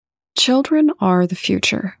Children are the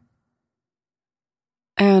future.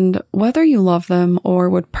 And whether you love them or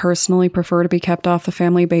would personally prefer to be kept off the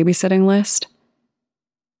family babysitting list,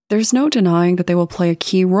 there's no denying that they will play a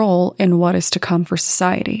key role in what is to come for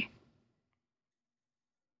society.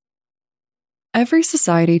 Every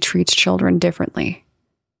society treats children differently.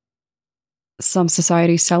 Some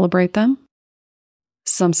societies celebrate them.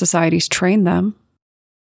 Some societies train them.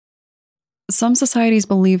 Some societies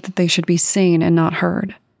believe that they should be seen and not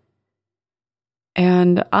heard.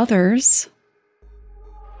 And others,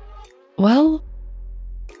 well,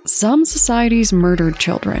 some societies murdered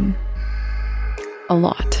children. A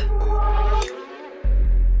lot.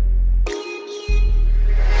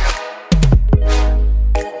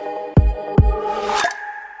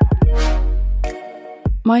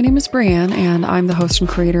 My name is Brianne, and I'm the host and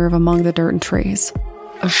creator of Among the Dirt and Trees,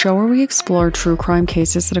 a show where we explore true crime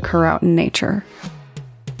cases that occur out in nature.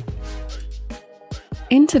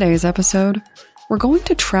 In today's episode, we're going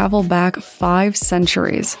to travel back 5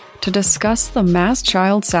 centuries to discuss the mass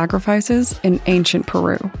child sacrifices in ancient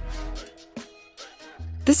Peru.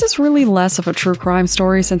 This is really less of a true crime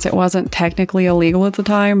story since it wasn't technically illegal at the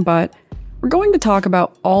time, but we're going to talk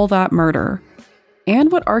about all that murder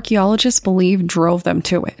and what archaeologists believe drove them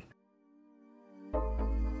to it.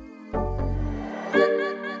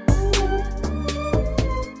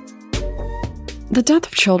 The death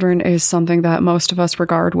of children is something that most of us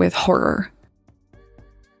regard with horror.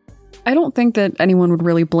 I don't think that anyone would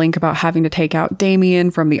really blink about having to take out Damien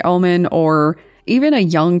from The Omen or even a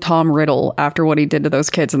young Tom Riddle after what he did to those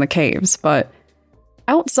kids in the caves, but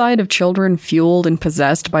outside of children fueled and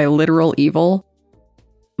possessed by literal evil,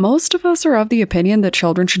 most of us are of the opinion that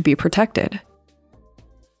children should be protected.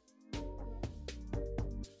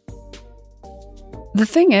 The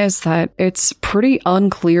thing is that it's pretty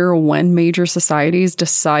unclear when major societies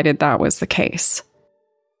decided that was the case.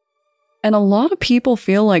 And a lot of people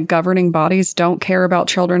feel like governing bodies don't care about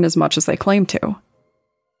children as much as they claim to.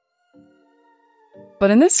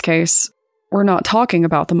 But in this case, we're not talking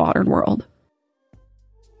about the modern world.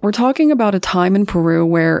 We're talking about a time in Peru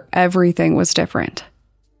where everything was different.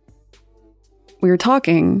 We're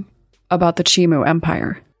talking about the Chimu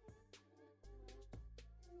Empire.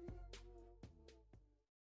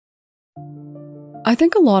 I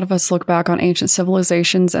think a lot of us look back on ancient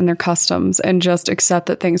civilizations and their customs and just accept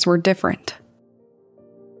that things were different.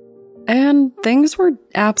 And things were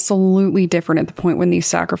absolutely different at the point when these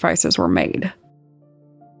sacrifices were made.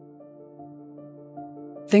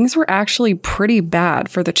 Things were actually pretty bad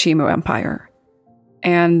for the Chimu Empire,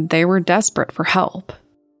 and they were desperate for help.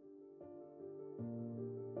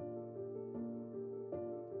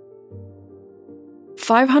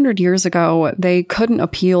 "500 years ago, they couldn't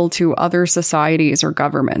appeal to other societies or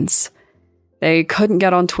governments. They couldn't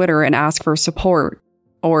get on Twitter and ask for support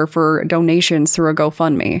or for donations through a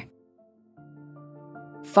GoFundMe.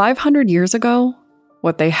 500 years ago,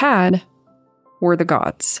 what they had were the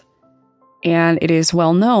gods. And it is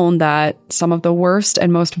well known that some of the worst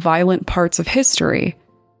and most violent parts of history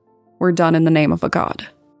were done in the name of a god.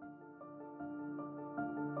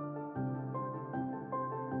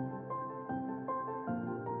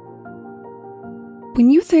 When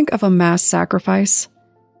you think of a mass sacrifice,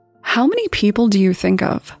 how many people do you think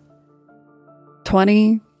of?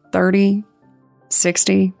 20, 30,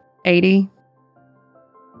 60, 80?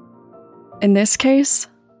 In this case,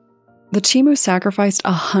 the Chimu sacrificed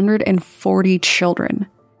 140 children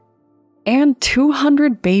and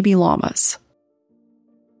 200 baby llamas.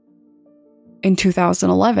 In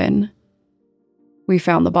 2011, we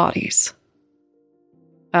found the bodies.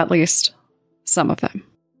 At least, some of them.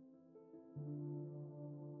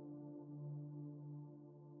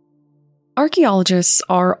 Archaeologists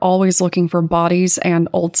are always looking for bodies and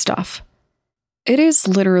old stuff. It is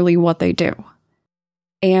literally what they do.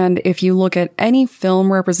 And if you look at any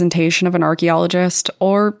film representation of an archaeologist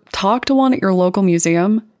or talk to one at your local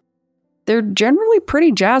museum, they're generally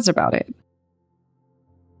pretty jazzed about it.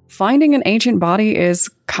 Finding an ancient body is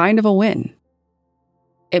kind of a win.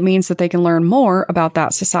 It means that they can learn more about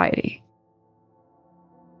that society.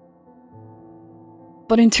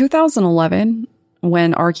 But in 2011,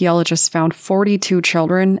 when archaeologists found 42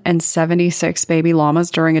 children and 76 baby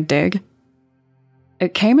llamas during a dig,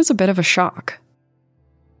 it came as a bit of a shock.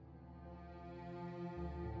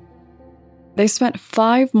 They spent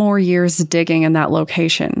 5 more years digging in that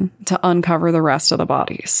location to uncover the rest of the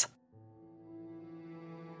bodies.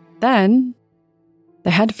 Then,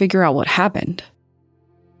 they had to figure out what happened.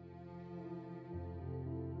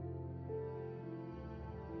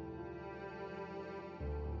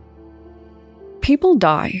 People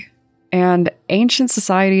die, And ancient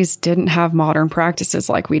societies didn't have modern practices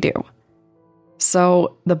like we do.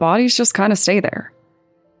 So the bodies just kind of stay there.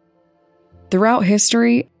 Throughout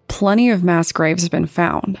history, plenty of mass graves have been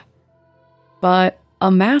found. But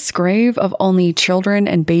a mass grave of only children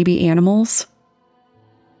and baby animals?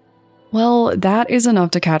 Well, that is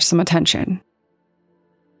enough to catch some attention.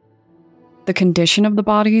 The condition of the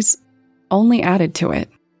bodies only added to it.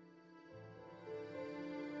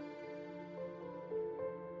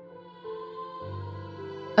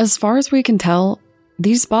 As far as we can tell,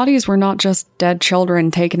 these bodies were not just dead children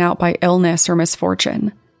taken out by illness or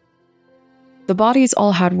misfortune. The bodies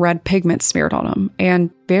all had red pigment smeared on them, and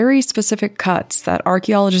very specific cuts that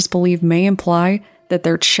archaeologists believe may imply that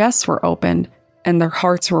their chests were opened and their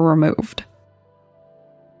hearts were removed.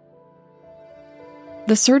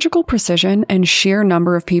 The surgical precision and sheer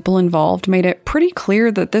number of people involved made it pretty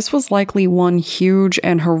clear that this was likely one huge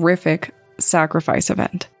and horrific sacrifice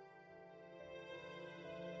event.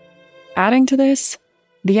 Adding to this,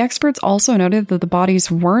 the experts also noted that the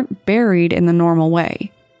bodies weren't buried in the normal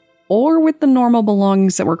way, or with the normal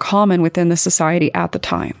belongings that were common within the society at the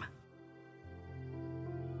time.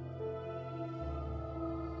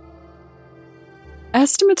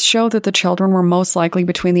 Estimates show that the children were most likely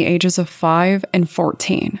between the ages of 5 and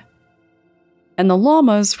 14, and the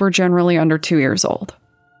llamas were generally under 2 years old.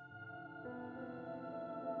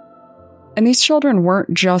 And these children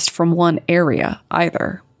weren't just from one area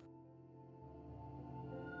either.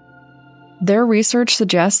 Their research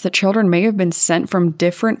suggests that children may have been sent from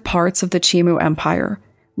different parts of the Chimu Empire,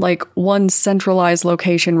 like one centralized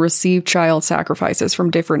location received child sacrifices from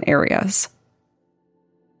different areas.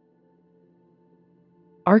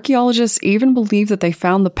 Archaeologists even believe that they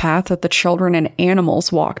found the path that the children and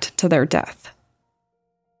animals walked to their death.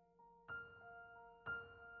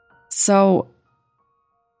 So,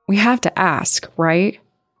 we have to ask, right?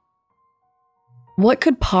 What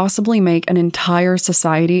could possibly make an entire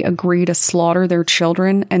society agree to slaughter their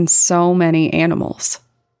children and so many animals?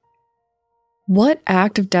 What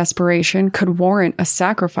act of desperation could warrant a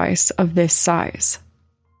sacrifice of this size?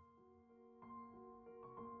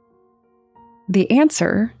 The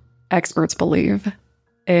answer, experts believe,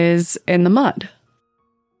 is in the mud.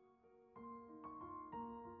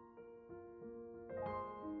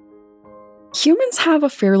 Humans have a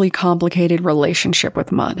fairly complicated relationship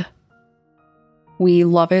with mud. We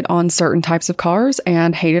love it on certain types of cars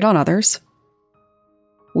and hate it on others.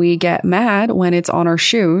 We get mad when it's on our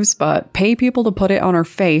shoes, but pay people to put it on our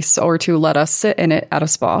face or to let us sit in it at a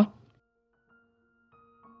spa.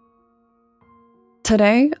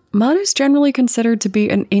 Today, mud is generally considered to be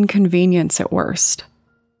an inconvenience at worst.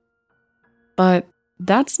 But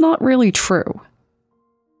that's not really true.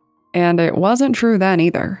 And it wasn't true then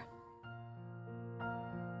either.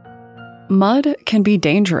 Mud can be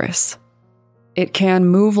dangerous. It can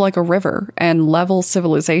move like a river and level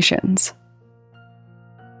civilizations.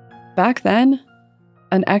 Back then,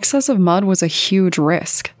 an excess of mud was a huge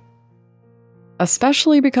risk,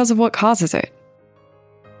 especially because of what causes it: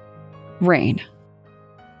 rain.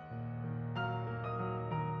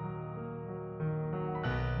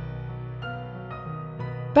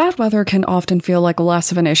 Bad weather can often feel like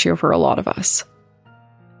less of an issue for a lot of us.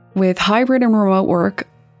 With hybrid and remote work,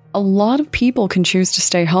 a lot of people can choose to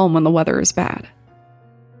stay home when the weather is bad.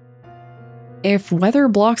 If weather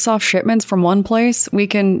blocks off shipments from one place, we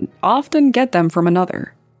can often get them from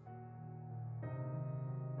another.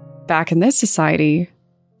 Back in this society,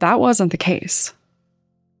 that wasn't the case.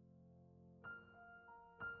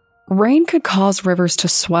 Rain could cause rivers to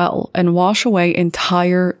swell and wash away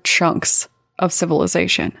entire chunks of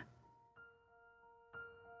civilization.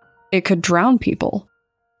 It could drown people.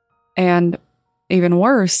 And even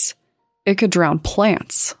worse, it could drown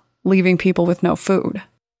plants, leaving people with no food.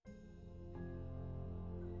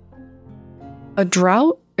 A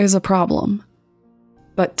drought is a problem,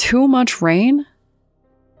 but too much rain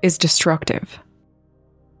is destructive.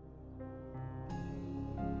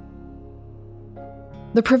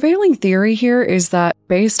 The prevailing theory here is that,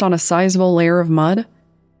 based on a sizable layer of mud,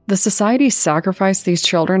 the society sacrificed these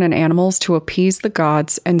children and animals to appease the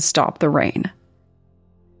gods and stop the rain.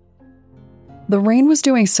 The rain was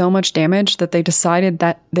doing so much damage that they decided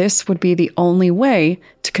that this would be the only way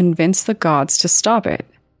to convince the gods to stop it.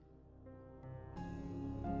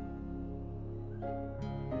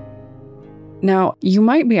 Now, you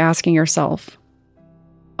might be asking yourself,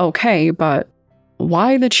 okay, but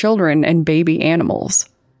why the children and baby animals?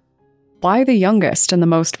 Why the youngest and the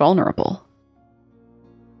most vulnerable?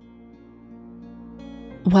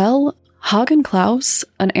 Well, Hagen Klaus,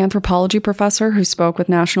 an anthropology professor who spoke with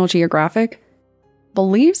National Geographic,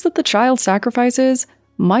 believes that the child sacrifices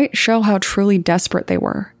might show how truly desperate they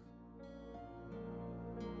were.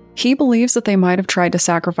 He believes that they might have tried to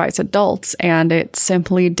sacrifice adults and it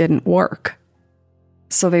simply didn't work.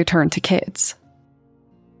 So they turned to kids.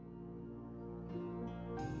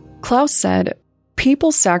 Klaus said,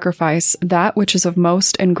 "People sacrifice that which is of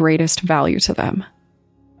most and greatest value to them."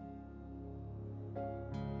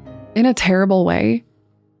 In a terrible way,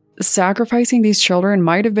 sacrificing these children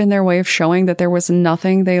might have been their way of showing that there was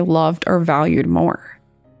nothing they loved or valued more.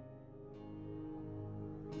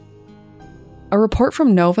 A report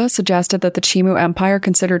from Nova suggested that the Chimu Empire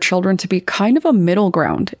considered children to be kind of a middle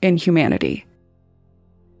ground in humanity.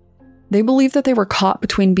 They believed that they were caught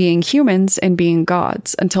between being humans and being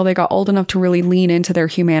gods until they got old enough to really lean into their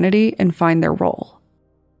humanity and find their role.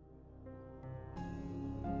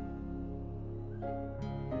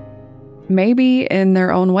 Maybe, in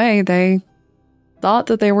their own way, they thought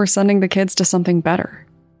that they were sending the kids to something better.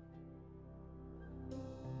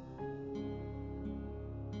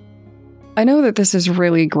 I know that this is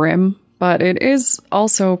really grim, but it is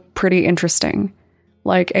also pretty interesting,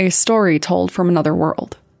 like a story told from another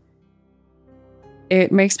world.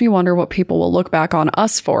 It makes me wonder what people will look back on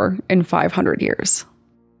us for in 500 years.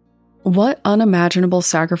 What unimaginable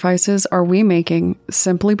sacrifices are we making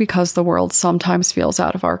simply because the world sometimes feels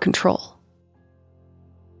out of our control?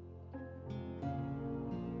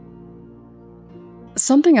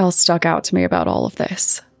 Something else stuck out to me about all of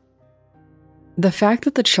this. The fact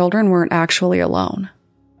that the children weren't actually alone.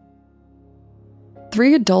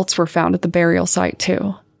 3 adults were found at the burial site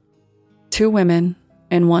too. 2 women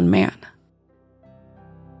and 1 man.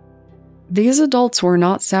 These adults were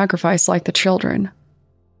not sacrificed like the children,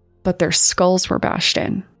 but their skulls were bashed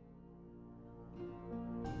in.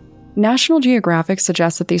 National Geographic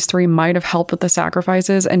suggests that these 3 might have helped with the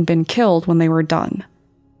sacrifices and been killed when they were done.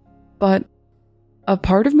 But a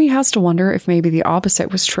part of me has to wonder if maybe the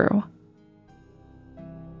opposite was true.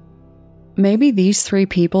 Maybe these 3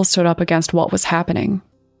 people stood up against what was happening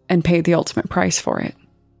and paid the ultimate price for it.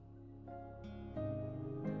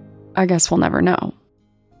 I guess we'll never know.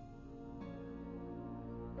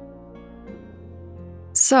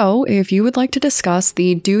 So, if you would like to discuss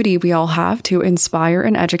the duty we all have to inspire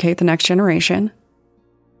and educate the next generation,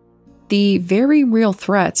 the very real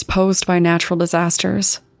threats posed by natural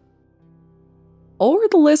disasters, or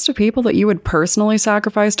the list of people that you would personally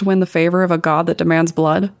sacrifice to win the favor of a god that demands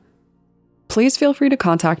blood, please feel free to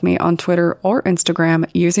contact me on Twitter or Instagram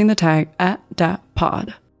using the tag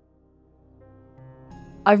 @datpod.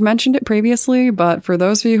 I've mentioned it previously, but for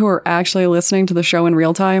those of you who are actually listening to the show in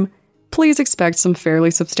real time, please expect some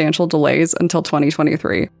fairly substantial delays until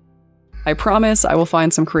 2023. I promise I will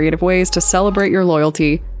find some creative ways to celebrate your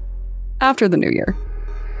loyalty after the new year.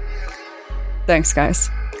 Thanks, guys.